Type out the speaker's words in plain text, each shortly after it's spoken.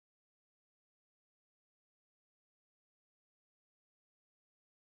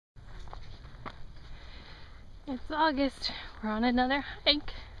It's August. We're on another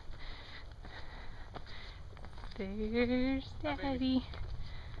hike. There's Daddy.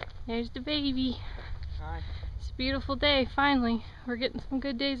 There's the baby. Hi. It's a beautiful day, finally. We're getting some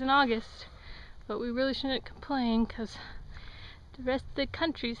good days in August. But we really shouldn't complain because the rest of the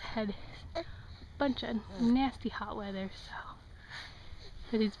country's had a bunch of nasty hot weather, so.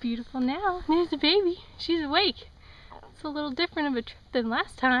 But it's beautiful now. There's the baby. She's awake. It's a little different of a trip than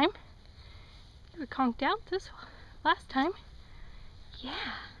last time. You were conked out this last time.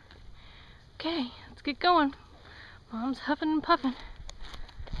 Yeah. Okay, let's get going. Mom's huffing and puffing.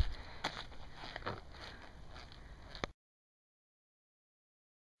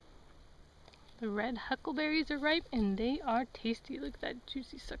 The red huckleberries are ripe and they are tasty. Look at that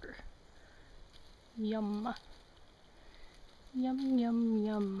juicy sucker. Yum. Yum, yum,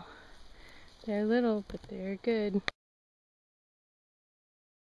 yum. They're little, but they're good.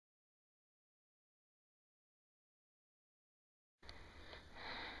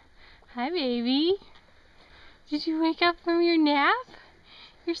 Hi, baby. Did you wake up from your nap?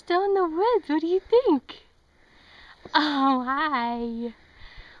 You're still in the woods. What do you think? Oh, hi.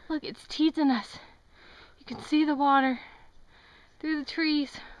 Look, it's teasing us. You can see the water through the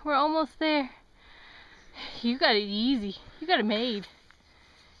trees. We're almost there. You got it easy. You got it made.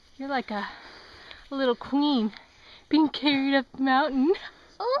 You're like a little queen being carried up the mountain.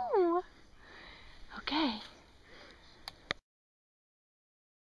 Oh, okay.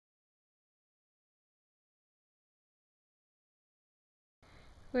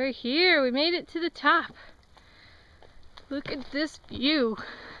 We're here. We made it to the top. Look at this view.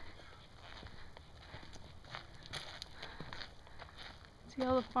 See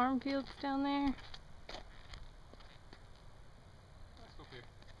all the farm fields down there? Let's go up here.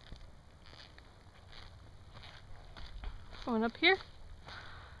 Going up here?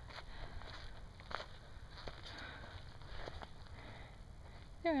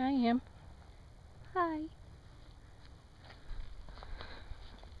 There I am. Hi.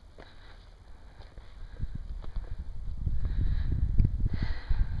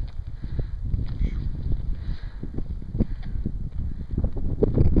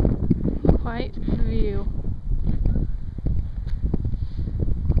 Quite the view.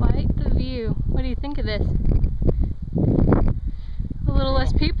 Quite the view. What do you think of this? A little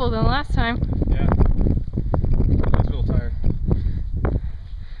less people than last time. Yeah. I was a little tired.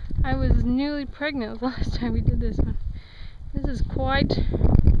 I was newly pregnant the last time we did this one. This is quite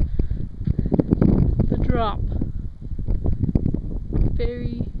the drop.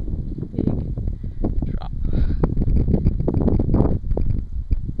 Very big drop.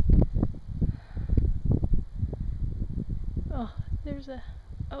 Oh, there's a...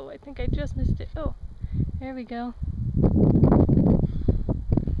 Oh, I think I just missed it. Oh, there we go.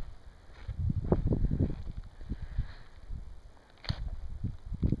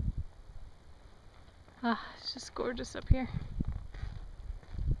 Ah, it's just gorgeous up here.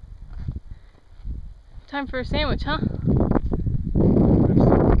 Time for a sandwich, huh? Rest.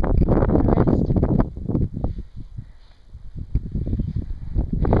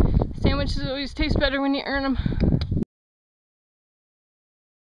 Sandwiches always taste better when you earn them.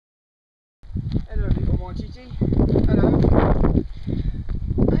 Hello, little Monchichi. Hello.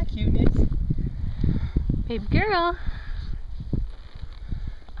 Hi, cuteness. Baby girl.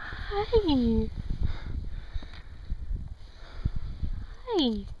 Hi.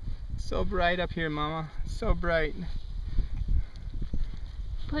 Hi. So bright up here, Mama. So bright.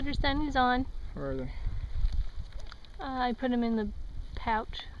 Put her sunnies on. Where are they? I put them in the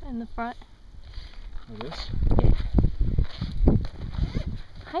pouch in the front. Oh, this? Yeah.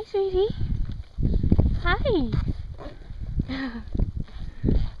 Hi, sweetie. Hi.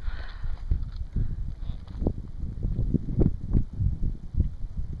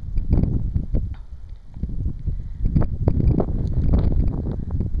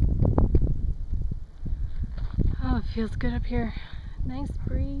 Oh, it feels good up here. Nice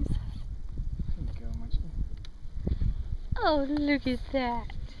breeze. There you go, Munchkin. Oh, look at that.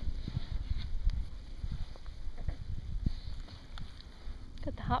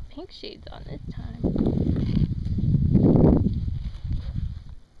 Got the hot pink shades on this time.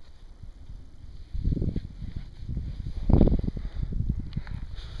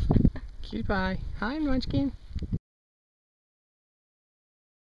 Cutie pie. Hi, Munchkin.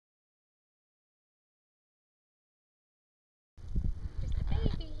 There's the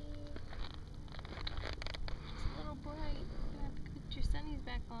baby. It's a little bright. You have to put your sunnies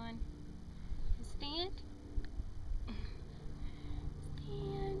back on. Stand.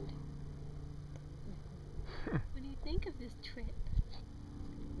 Stand. What do you think of this trip?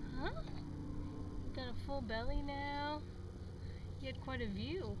 Huh? You got a full belly now? You had quite a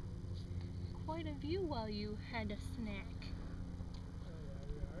view. Quite a view while you had a snack.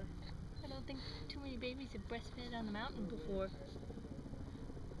 I don't think too many babies have breastfed on the mountain before.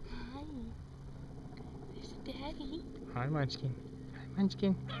 Hi. There's Daddy. Hi, Munchkin. Hi,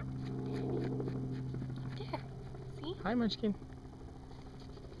 Munchkin. There. See? Hi, Munchkin.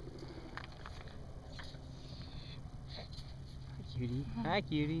 Hi, cutie. Hi,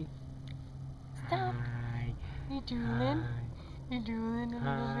 cutie. Stop. Hi. You're drooling. Hi. You're drooling a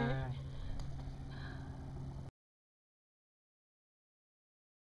little bit. Hi.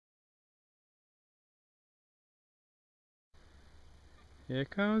 Here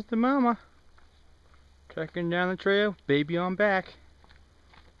comes the mama. Trekking down the trail, baby on back.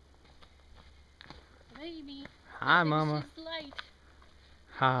 Baby. Hi, mama. She's light.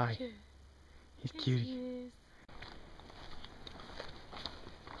 Hi. He's Yes, cutie. he is.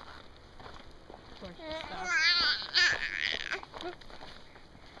 Of course, stop.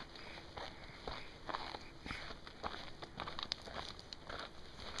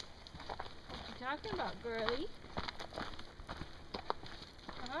 What you talking about, girlie?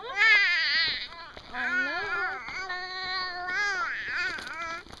 Huh? Oh no!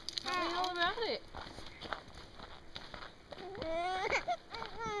 Tell me all about it.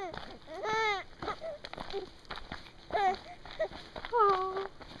 Oh.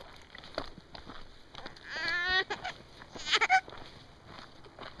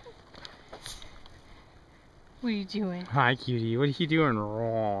 What are you doing? Hi, cutie. What are you doing?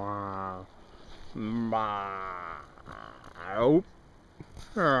 Oh.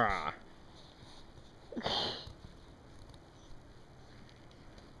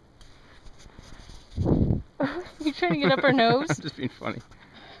 You trying to get up her nose? I'm just being funny.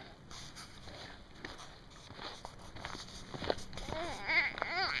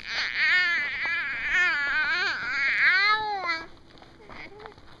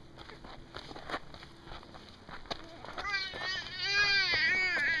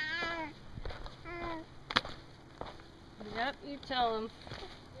 Yep, you tell him.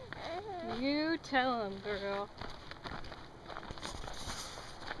 You tell him, girl.